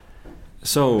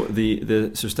So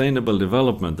the Sustainable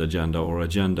Development Agenda, or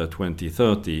Agenda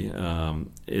 2030,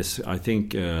 is, I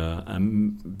think, a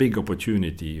big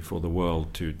opportunity for the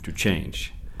world to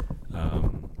change.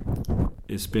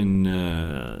 It's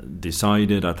been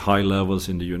decided at high levels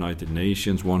in the United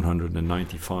Nations,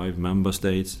 195 member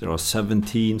states. There are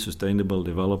 17 Sustainable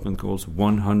Development Goals,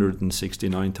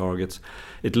 169 targets.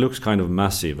 It looks kind of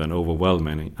massive and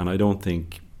overwhelming, and I don't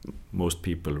think most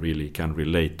people really can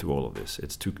relate to all of this.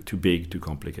 It's too big, too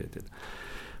complicated.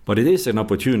 But it is an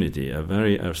opportunity,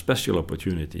 a special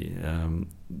opportunity.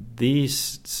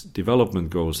 These development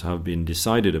goals have been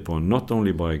decided upon not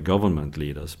only by government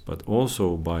leaders, but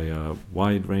also by a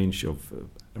wide range of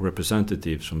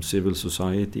representatives from civil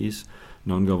societies,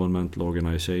 non-governmental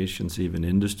organizations, even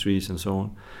industries, and so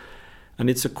on. And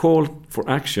it's a call for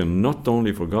action not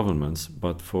only for governments,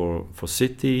 but for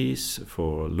cities,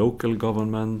 for local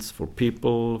governments, for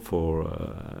people, for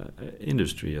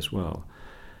industry as well.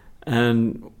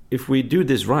 And if we do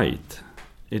this right,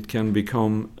 it can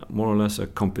become more or less a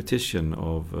competition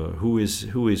of who is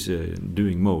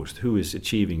doing most, who is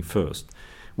achieving first,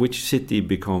 which city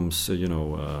becomes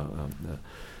zero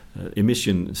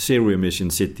emission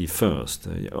city first.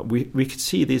 We could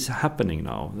see this happening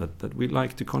now, that we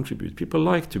like to contribute. People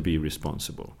like to be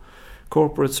responsible.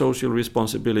 Corporate social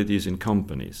responsibilities in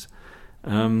companies.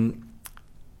 And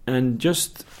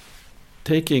just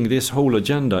taking this whole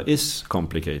agenda is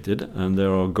complicated, and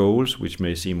there are goals which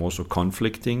may seem also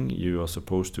conflicting. You are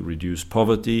supposed to reduce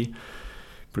poverty,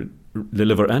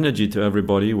 deliver energy to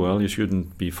everybody. Well, you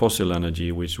shouldn't be fossil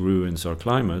energy, which ruins our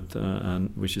climate, and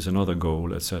which is another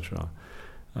goal, etc.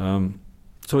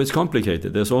 So it's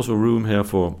complicated. There's also room here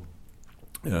for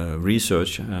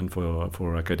research and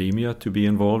for academia to be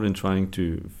involved in trying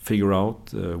to figure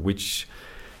out which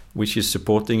is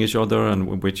supporting each other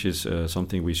and which is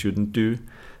something we shouldn't do.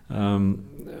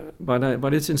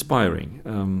 But it's inspiring.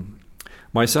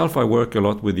 Myself, I work a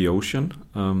lot with the ocean.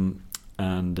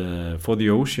 And for the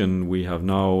ocean, we have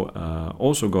now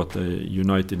also got a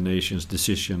United Nations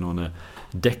decision on a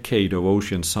decade of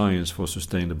ocean science for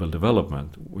sustainable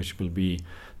development, which will be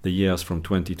the years from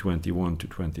 2021 to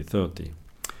 2030.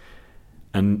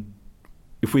 And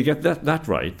if we get that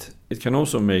right, it can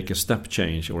also make a step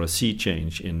change or a sea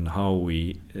change in how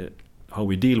we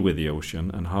deal with the ocean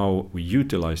and how we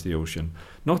utilize the ocean,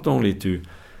 not only to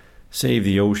save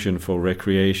the ocean for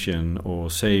recreation or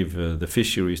save the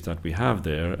fisheries that we have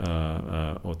there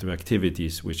or to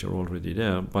activities which are already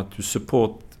there, but to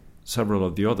support several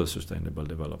of the other sustainable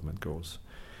development goals.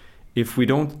 If we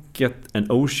don't get an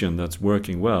ocean that's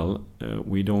working well,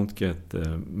 we don't get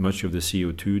much of the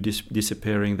CO2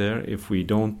 disappearing there. If we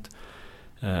don't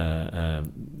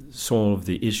solve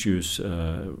the issues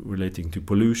relating to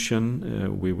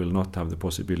pollution, we will not have the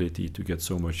possibility to get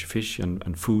so much fish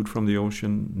and food from the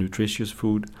ocean, nutritious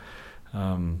food.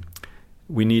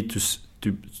 We need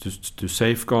to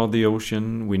safeguard the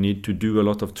ocean. We need to do a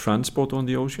lot of transport on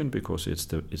the ocean because it's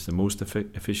the most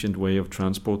efficient way of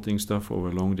transporting stuff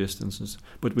over long distances.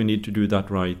 But we need to do that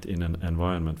right in an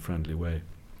environment-friendly way.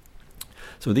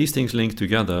 So these things link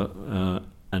together.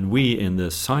 And we in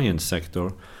the science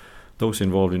sector, those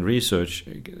involved in research,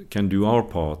 can do our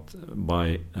part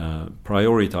by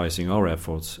prioritizing our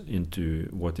efforts into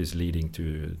what is leading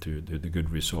to the good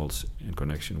results in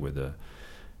connection with the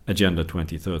Agenda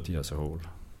 2030 as a whole.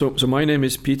 So my name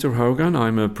is Peter Haugan.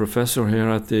 I'm a professor here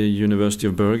at the University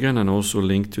of Bergen and also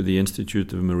linked to the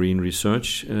Institute of Marine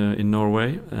Research in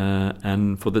Norway.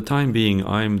 And for the time being,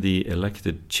 I'm the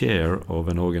elected chair of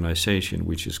an organization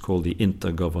which is called the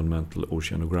Intergovernmental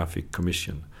Oceanographic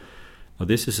Commission. Now,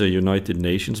 this is a United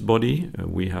Nations body.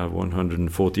 We have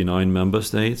 149 member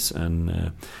states,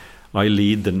 and I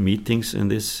lead the meetings in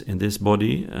this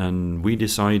body. And we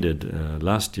decided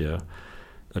last year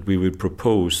that we would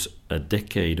propose a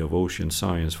decade of ocean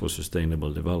science for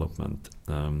sustainable development.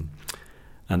 And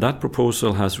that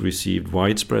proposal has received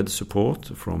widespread support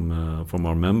from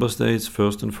our member states,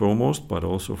 first and foremost, but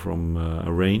also from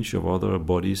a range of other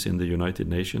bodies in the United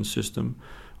Nations system,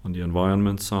 on the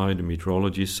environment side, the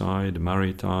meteorology side,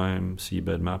 maritime,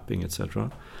 seabed mapping,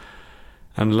 etc.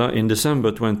 And in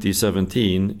December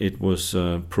 2017, it was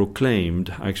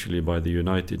proclaimed actually by the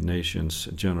United Nations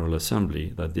General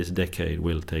Assembly that this decade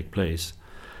will take place.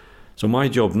 So my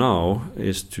job now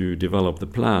is to develop the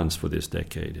plans for this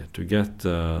decade, to get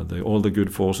all the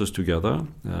good forces together,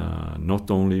 not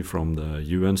only from the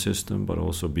UN system, but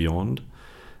also beyond,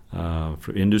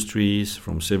 for industries,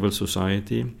 from civil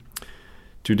society,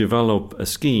 to develop a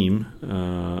scheme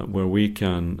where we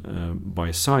can,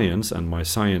 by science, and by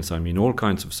science I mean all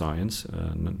kinds of science,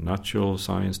 natural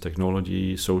science,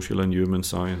 technology, social and human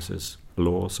sciences,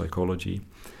 law, psychology.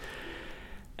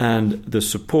 And the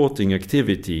supporting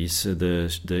activities,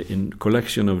 the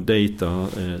collection of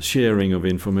data, sharing of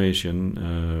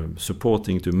information,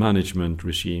 supporting to management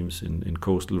regimes in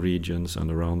coastal regions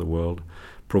and around the world,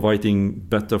 providing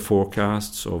better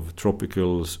forecasts of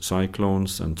tropical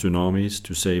cyclones and tsunamis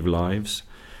to save lives,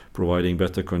 providing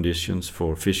better conditions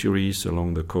for fisheries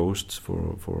along the coasts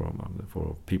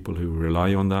for people who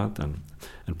rely on that, and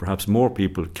perhaps more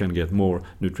people can get more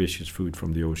nutritious food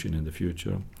from the ocean in the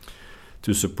future.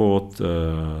 To support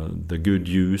the good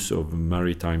use of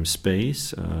maritime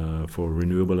space for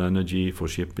renewable energy, for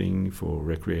shipping, for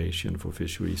recreation, for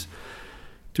fisheries.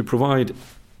 To provide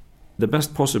the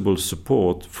best possible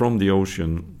support from the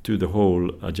ocean to the whole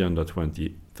Agenda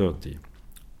 2030.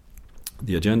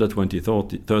 The Agenda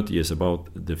 2030 is about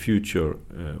the future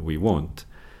we want,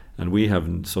 and we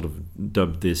have sort of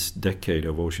dubbed this decade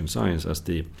of ocean science as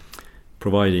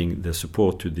providing the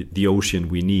support to the ocean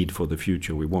we need for the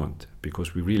future we want,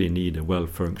 because we really need a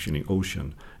well-functioning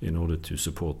ocean in order to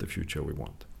support the future we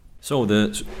want. So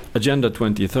the Agenda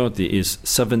 2030 is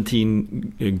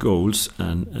 17 goals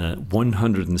and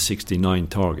 169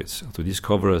 targets. So this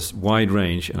covers a wide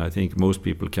range, and I think most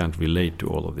people can't relate to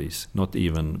all of these, not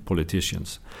even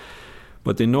politicians.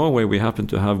 But in Norway, we happen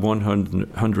to have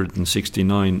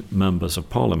 169 members of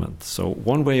parliament. So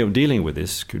one way of dealing with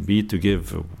this could be to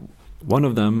give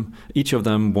each of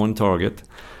them one target,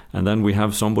 and then we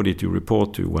have somebody to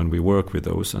report to when we work with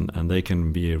those, and they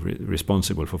can be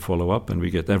responsible for follow-up, and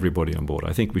we get everybody on board.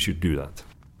 I think we should do that.